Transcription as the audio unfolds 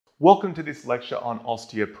Welcome to this lecture on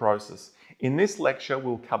osteoporosis. In this lecture,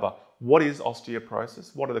 we'll cover what is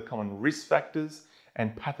osteoporosis, what are the common risk factors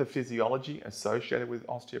and pathophysiology associated with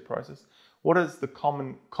osteoporosis, what is the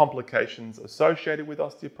common complications associated with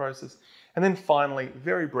osteoporosis, and then finally,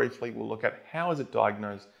 very briefly, we'll look at how is it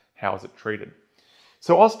diagnosed, how is it treated.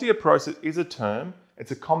 So osteoporosis is a term,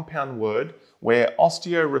 it's a compound word where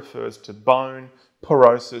osteo refers to bone,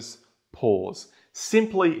 porosis, pores.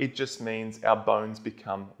 Simply, it just means our bones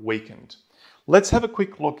become weakened. Let's have a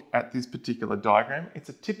quick look at this particular diagram. It's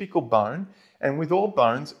a typical bone, and with all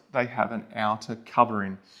bones, they have an outer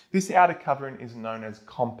covering. This outer covering is known as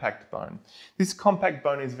compact bone. This compact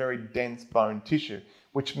bone is very dense bone tissue,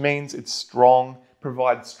 which means it's strong,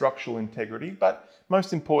 provides structural integrity, but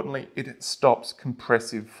most importantly, it stops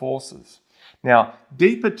compressive forces. Now,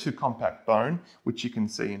 deeper to compact bone, which you can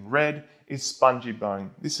see in red, is spongy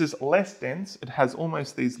bone. This is less dense. It has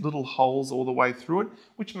almost these little holes all the way through it,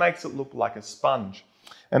 which makes it look like a sponge.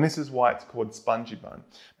 And this is why it's called spongy bone.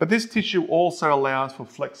 But this tissue also allows for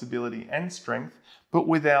flexibility and strength, but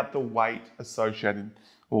without the weight associated,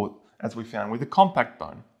 or as we found, with the compact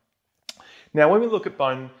bone. Now, when we look at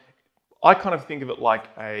bone, I kind of think of it like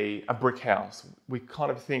a brick house. We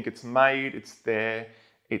kind of think it's made, it's there,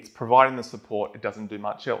 it's providing the support, it doesn't do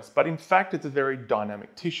much else. But in fact, it's a very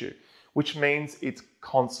dynamic tissue, which means it's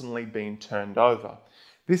constantly being turned over.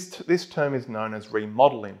 This term is known as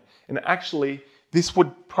remodeling. And actually, this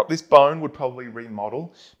bone would probably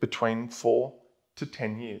remodel between 4 to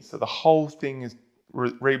 10 years. So the whole thing is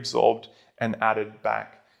reabsorbed and added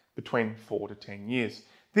back between 4 to 10 years.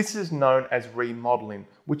 This is known as remodeling,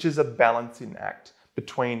 which is a balancing act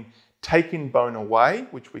between taking bone away,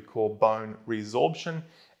 which we call bone resorption,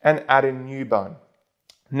 and adding new bone.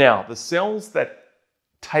 Now, the cells that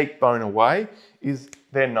take bone away,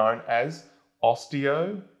 they're known as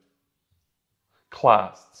osteoclasts.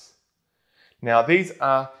 Now, these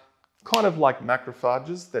are kind of like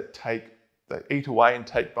macrophages that eat away and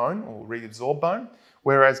take bone or reabsorb bone,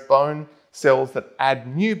 whereas bone cells that add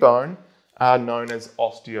new bone are known as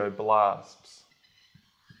osteoblasts.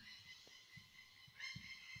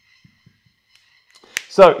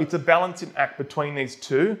 So it's a balancing act between these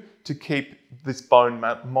two to keep this bone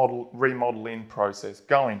remodeling process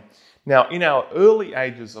going. Now, in our early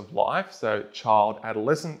ages of life, so child,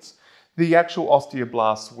 adolescence, the actual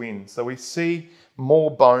osteoblasts win. So we see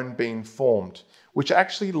more bone being formed, which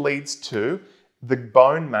actually leads to the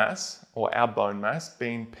bone mass, or our bone mass,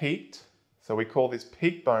 being peaked. So we call this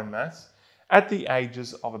peak bone mass at the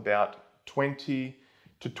ages of about 20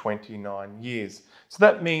 to 29 years. So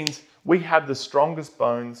that means we have the strongest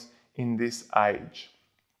bones in this age.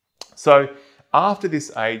 So after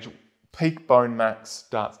this age, peak bone mass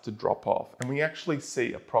starts to drop off, and we actually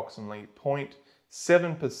see approximately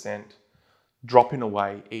 0.7% dropping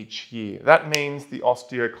away each year. That means the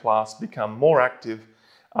osteoclasts become more active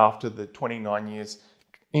after the 29 years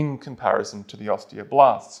in comparison to the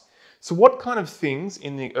osteoblasts. So what kind of things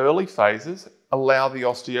in the early phases allow the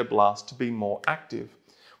osteoblasts to be more active?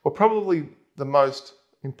 Well, probably the most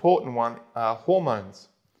important one are hormones.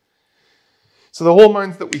 So the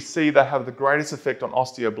hormones that we see that have the greatest effect on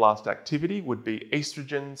osteoblast activity would be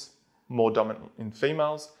estrogens, more dominant in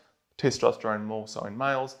females, testosterone more so in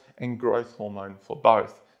males, and growth hormone for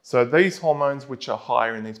both. So these hormones, which are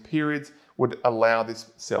higher in these periods, would allow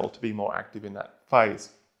this cell to be more active in that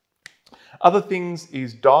phase. Other things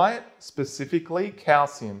is diet, specifically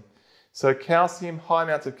calcium. So calcium, high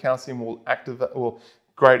amounts of calcium will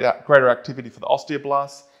greater activity for the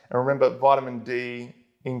osteoblasts. And remember, vitamin D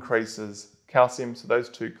increases calcium, so those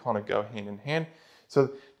two kind of go hand in hand.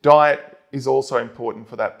 So diet is also important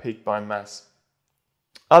for that peak bone mass.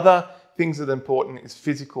 Other things that are important is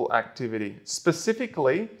physical activity,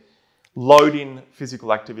 specifically loading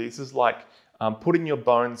physical activity. This is like putting your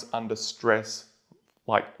bones under stress,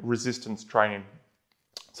 like resistance training.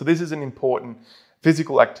 So this is an important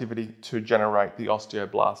physical activity to generate the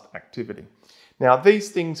osteoblast activity. Now, these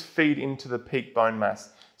things feed into the peak bone mass.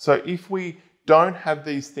 So if we don't have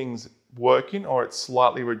these things working or it's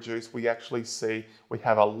slightly reduced, we actually see we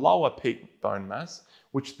have a lower peak bone mass,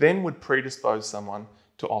 which then would predispose someone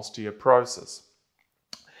to osteoporosis.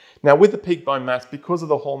 Now, with the peak bone mass, because of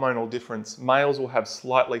the hormonal difference, males will have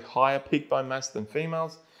slightly higher peak bone mass than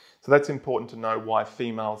females. So that's important to know why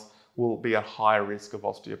females will be at higher risk of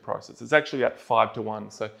osteoporosis. It's actually at 5 to 1,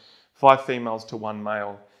 so 5 females to 1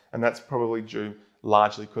 male, and that's probably due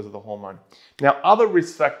largely because of the hormone. Now, other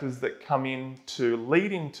risk factors that come in to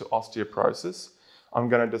lead into osteoporosis, I'm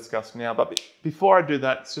going to discuss now, but before I do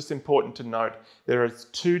that, it's just important to note there are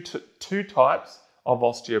two types of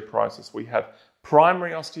osteoporosis. We have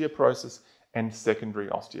primary osteoporosis and secondary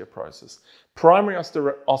osteoporosis. Primary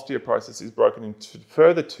osteoporosis is broken into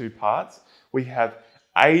further two parts. We have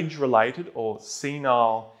age-related or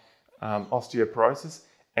senile osteoporosis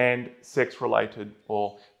and sex-related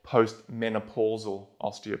or post-menopausal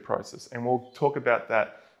osteoporosis. And we'll talk about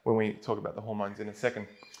that when we talk about the hormones in a second.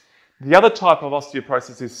 The other type of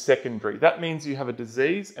osteoporosis is secondary. That means you have a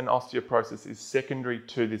disease and osteoporosis is secondary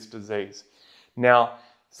to this disease. Now,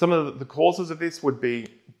 some of the causes of this would be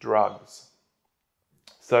drugs.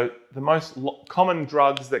 So the most common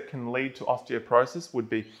drugs that can lead to osteoporosis would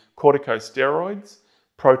be corticosteroids,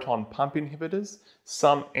 proton pump inhibitors,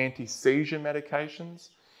 some anti-seizure medications,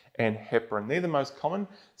 and heparin. They're the most common.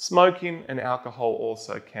 Smoking and alcohol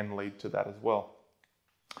also can lead to that as well.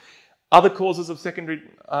 Other causes of secondary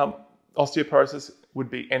osteoporosis would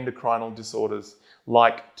be endocrinal disorders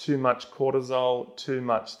like too much cortisol, too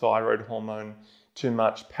much thyroid hormone, too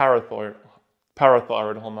much parathyroid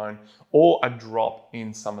hormone, or a drop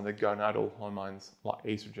in some of the gonadal hormones like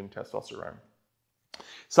estrogen, testosterone.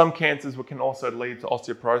 Some cancers can also lead to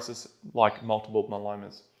osteoporosis like multiple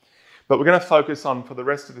myelomas. But we're going to focus on, for the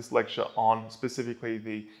rest of this lecture, on specifically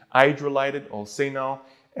the age-related or senile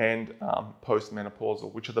and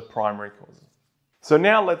postmenopausal, which are the primary causes. So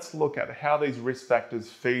now let's look at how these risk factors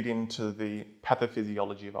feed into the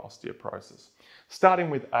pathophysiology of osteoporosis. Starting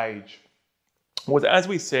with age. Well, as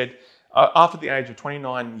we said, after the age of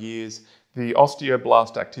 29 years, the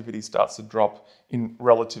osteoblast activity starts to drop in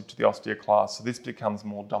relative to the osteoclast. So this becomes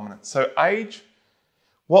more dominant. So age,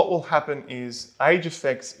 what will happen is age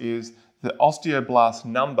effects is the osteoblast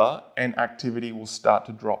number and activity will start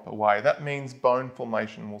to drop away. That means bone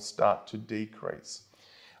formation will start to decrease.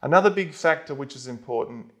 Another big factor which is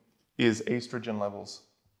important is estrogen levels.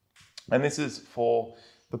 And this is for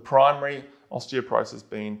the primary osteoporosis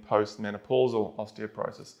being postmenopausal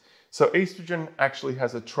osteoporosis. So estrogen actually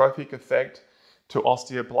has a trophic effect to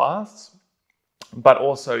osteoblasts, but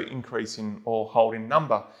also increasing or holding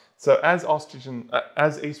number. So as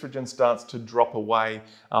estrogen starts to drop away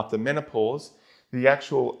after menopause, the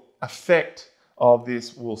actual effect of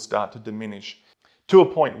this will start to diminish to a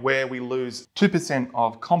point where we lose 2%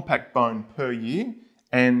 of compact bone per year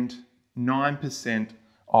and 9%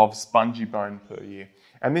 of spongy bone per year.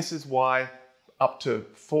 And this is why up to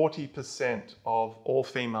 40% of all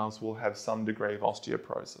females will have some degree of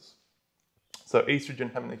osteoporosis. So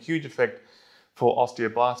estrogen having a huge effect for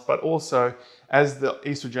osteoblasts, but also as the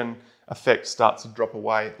estrogen effect starts to drop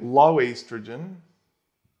away, low estrogen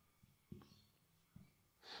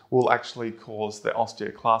will actually cause the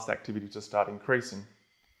osteoclast activity to start increasing.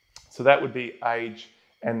 So that would be age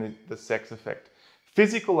and the sex effect.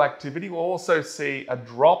 Physical activity, we'll also see a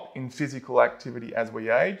drop in physical activity as we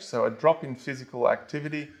age. So a drop in physical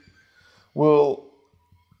activity will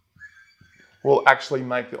actually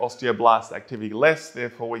make the osteoblast activity less,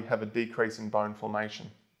 therefore we have a decrease in bone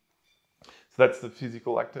formation. So that's the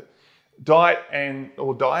physical activity.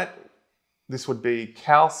 Diet, this would be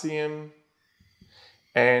calcium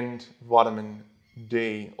and vitamin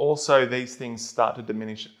D. Also, these things start to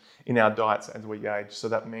diminish in our diets as we age, so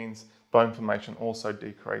that means bone formation also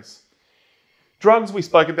decrease. Drugs we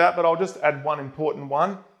spoke about, but I'll just add one important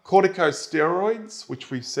one. Corticosteroids,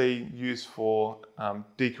 which we see used for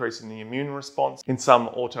decreasing the immune response in some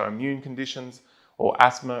autoimmune conditions or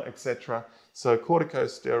asthma, etc. So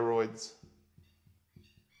corticosteroids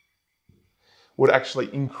would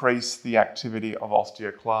actually increase the activity of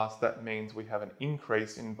osteoclasts. That means we have an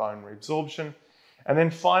increase in bone reabsorption. And then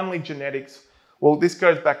finally, genetics. Well, this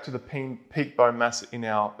goes back to the peak bone mass in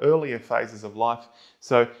our earlier phases of life.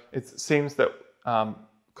 So it seems that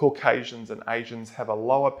Caucasians and Asians have a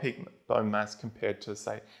lower peak bone mass compared to,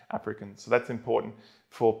 say, Africans. So that's important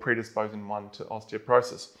for predisposing one to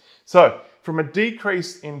osteoporosis. So from a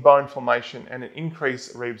decrease in bone formation and an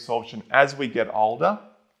increased reabsorption as we get older,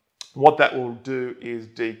 what that will do is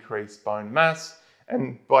decrease bone mass.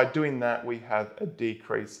 And by doing that, we have a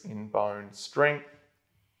decrease in bone strength.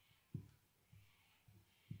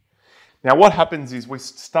 Now what happens is we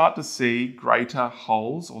start to see greater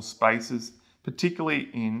holes or spaces, particularly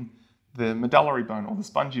in the medullary bone or the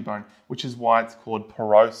spongy bone, which is why it's called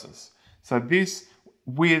porosis. So this,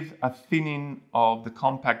 with a thinning of the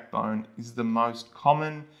compact bone, is the most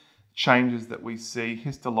common changes that we see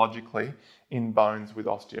histologically in bones with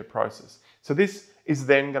osteoporosis. So this is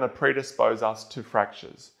then going to predispose us to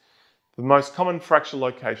fractures. The most common fracture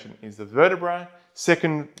location is the vertebra.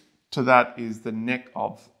 Second to that is the neck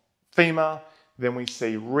of femur. Then we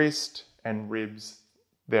see wrist and ribs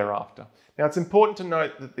thereafter. Now it's important to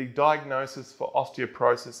note that the diagnosis for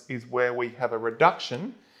osteoporosis is where we have a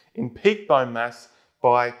reduction in peak bone mass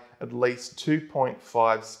by at least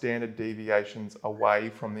 2.5 standard deviations away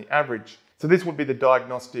from the average. So this would be the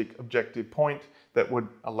diagnostic objective point that would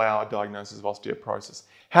allow a diagnosis of osteoporosis.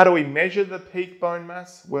 How do we measure the peak bone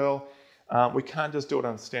mass? Well, we can't just do it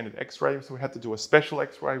on a standard X-ray, so we have to do a special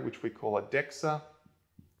X-ray, which we call a DEXA.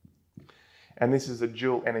 And this is a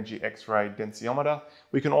dual energy X-ray densitometer.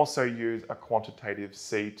 We can also use a quantitative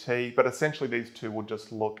CT, but essentially these two will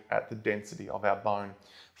just look at the density of our bone.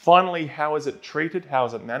 Finally, how is it treated? How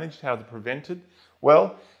is it managed? How is it prevented?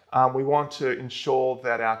 Well, we want to ensure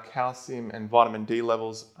that our calcium and vitamin D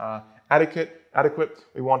levels are adequate.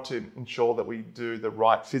 We want to ensure that we do the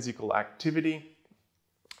right physical activity.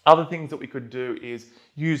 Other things that we could do is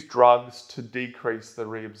use drugs to decrease the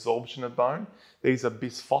reabsorption of bone. These are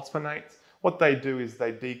bisphosphonates. What they do is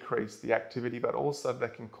they decrease the activity, but also they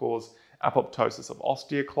can cause apoptosis of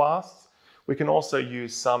osteoclasts. We can also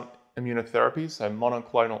use some immunotherapies, so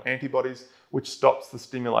monoclonal antibodies, which stops the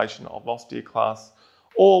stimulation of osteoclasts.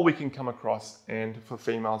 Or we can come across, and for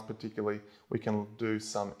females particularly, we can do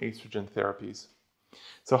some estrogen therapies.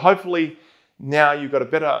 So hopefully now you've got a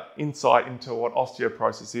better insight into what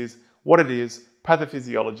osteoporosis is, what it is,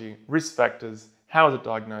 pathophysiology, risk factors, how is it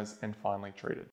diagnosed, and finally treated.